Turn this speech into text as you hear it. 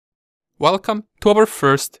Welcome to our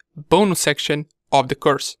first bonus section of the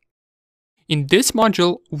course. In this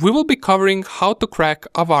module, we will be covering how to crack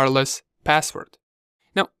a wireless password.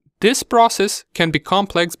 Now, this process can be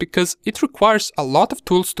complex because it requires a lot of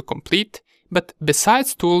tools to complete, but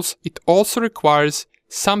besides tools, it also requires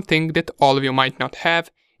something that all of you might not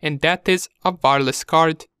have, and that is a wireless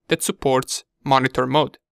card that supports monitor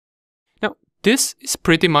mode. Now, this is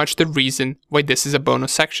pretty much the reason why this is a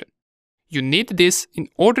bonus section. You need this in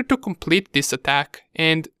order to complete this attack,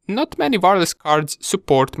 and not many wireless cards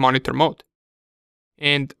support monitor mode.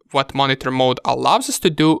 And what monitor mode allows us to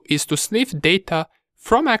do is to sniff data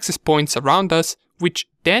from access points around us, which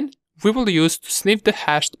then we will use to sniff the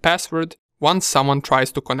hashed password once someone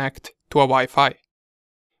tries to connect to a Wi-Fi.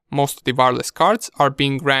 Most of the wireless cards are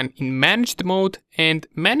being ran in managed mode, and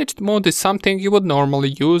managed mode is something you would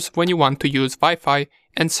normally use when you want to use Wi-Fi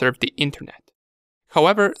and surf the internet.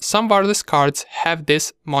 However, some wireless cards have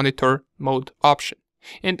this monitor mode option,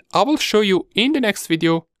 and I will show you in the next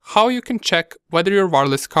video how you can check whether your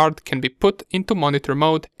wireless card can be put into monitor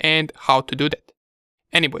mode and how to do that.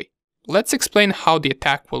 Anyway, let's explain how the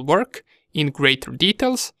attack will work in greater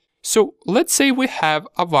details. So let's say we have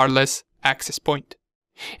a wireless access point,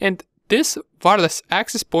 and this wireless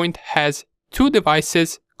access point has two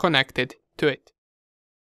devices connected to it.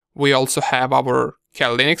 We also have our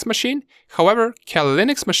Kali Linux machine. However, Kali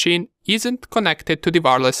Linux machine isn't connected to the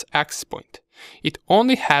wireless access point. It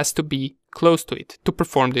only has to be close to it to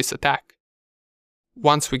perform this attack.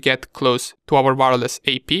 Once we get close to our wireless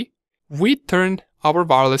AP, we turn our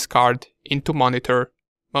wireless card into monitor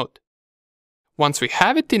mode. Once we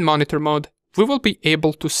have it in monitor mode, we will be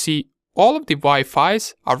able to see all of the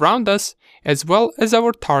Wi-Fis around us as well as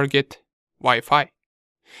our target Wi-Fi.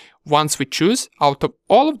 Once we choose out of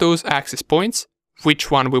all of those access points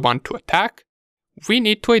which one we want to attack, we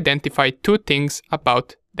need to identify two things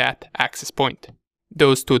about that access point.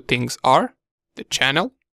 Those two things are the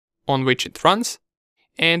channel on which it runs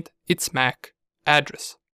and its MAC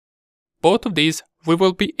address. Both of these we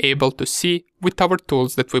will be able to see with our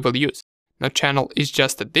tools that we will use. Now, channel is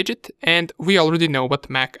just a digit, and we already know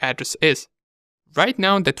what MAC address is. Right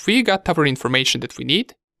now that we got our information that we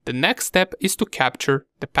need, the next step is to capture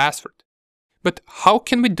the password. But how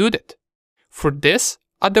can we do that? For this,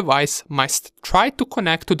 a device must try to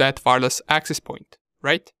connect to that wireless access point,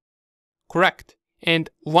 right? Correct. And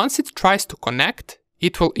once it tries to connect,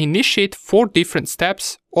 it will initiate 4 different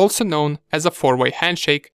steps, also known as a 4-way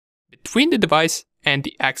handshake, between the device and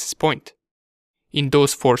the access point. In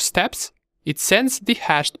those 4 steps, it sends the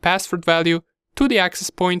hashed password value to the access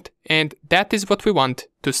point, and that is what we want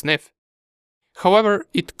to sniff. However,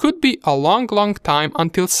 it could be a long time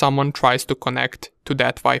until someone tries to connect to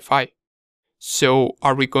that Wi-Fi. So,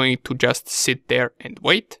 are we going to just sit there and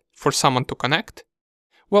wait for someone to connect?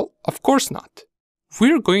 Well, of course not.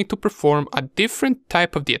 We're going to perform a different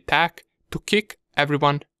type of the attack to kick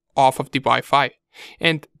everyone off of the Wi-Fi,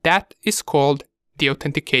 and that is called the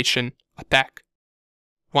authentication attack.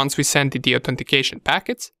 Once we send the deauthentication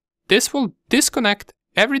packets, this will disconnect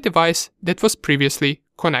every device that was previously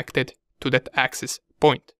connected to that access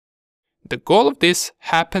point. The goal of this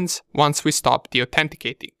happens once we stop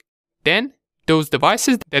deauthenticating. Then, those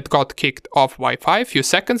devices that got kicked off Wi-Fi a few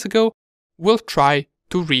seconds ago will try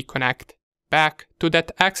to reconnect back to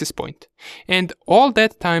that access point. And all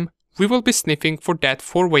that time, we will be sniffing for that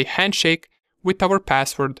 4-way handshake with our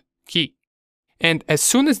password key. And as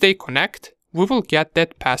soon as they connect, we will get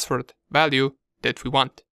that password value that we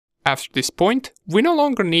want. After this point, we no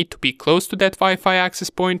longer need to be close to that Wi-Fi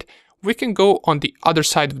access point. We can go on the other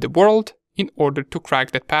side of the world in order to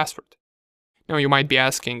crack that password. Now you might be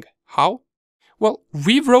asking, how? Well,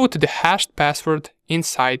 we wrote the hashed password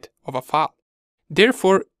inside of a file.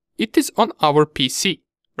 Therefore, it is on our PC,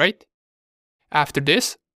 right? After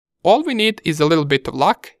this, all we need is a little bit of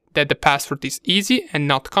luck that the password is easy and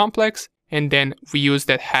not complex, and then we use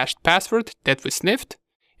that hashed password that we sniffed,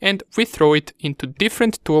 and we throw it into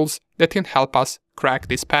different tools that can help us crack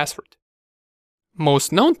this password.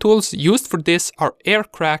 Most known tools used for this are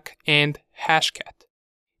AirCrack and Hashcat.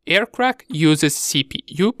 AirCrack uses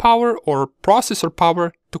CPU power or processor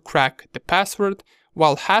power to crack the password,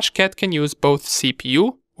 while Hashcat can use both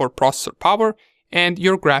CPU or processor power and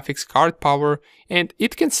your graphics card power, and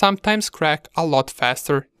it can sometimes crack a lot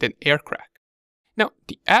faster than AirCrack. Now,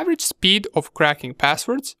 the average speed of cracking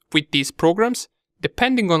passwords with these programs,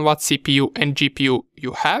 depending on what CPU and GPU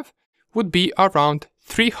you have, would be around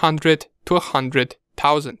 300 to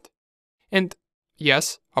 100,000. And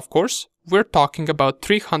yes, of course, we're talking about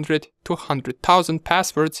 300 to 100,000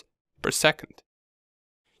 passwords per second.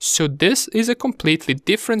 So this is a completely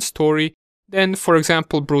different story than, for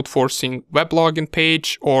example, brute forcing web login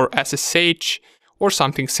page or SSH or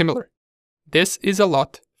something similar. This is a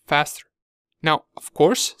lot faster. Now, of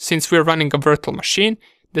course, since we're running a virtual machine,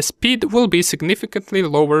 the speed will be significantly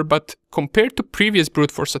lower, but compared to previous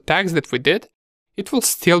brute force attacks that we did, it will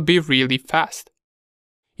still be really fast.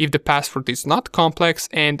 If the password is not complex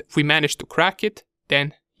and we manage to crack it,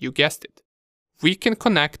 then you guessed it, we can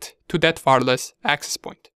connect to that wireless access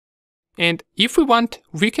point. And if we want,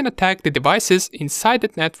 we can attack the devices inside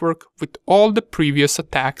that network with all the previous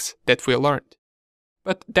attacks that we learned.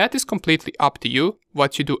 But that is completely up to you,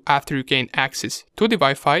 what you do after you gain access to the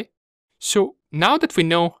Wi-Fi. So now that we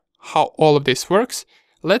know how all of this works,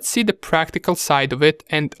 let's see the practical side of it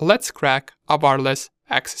and let's crack a wireless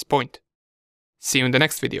access point. See you in the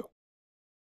next video.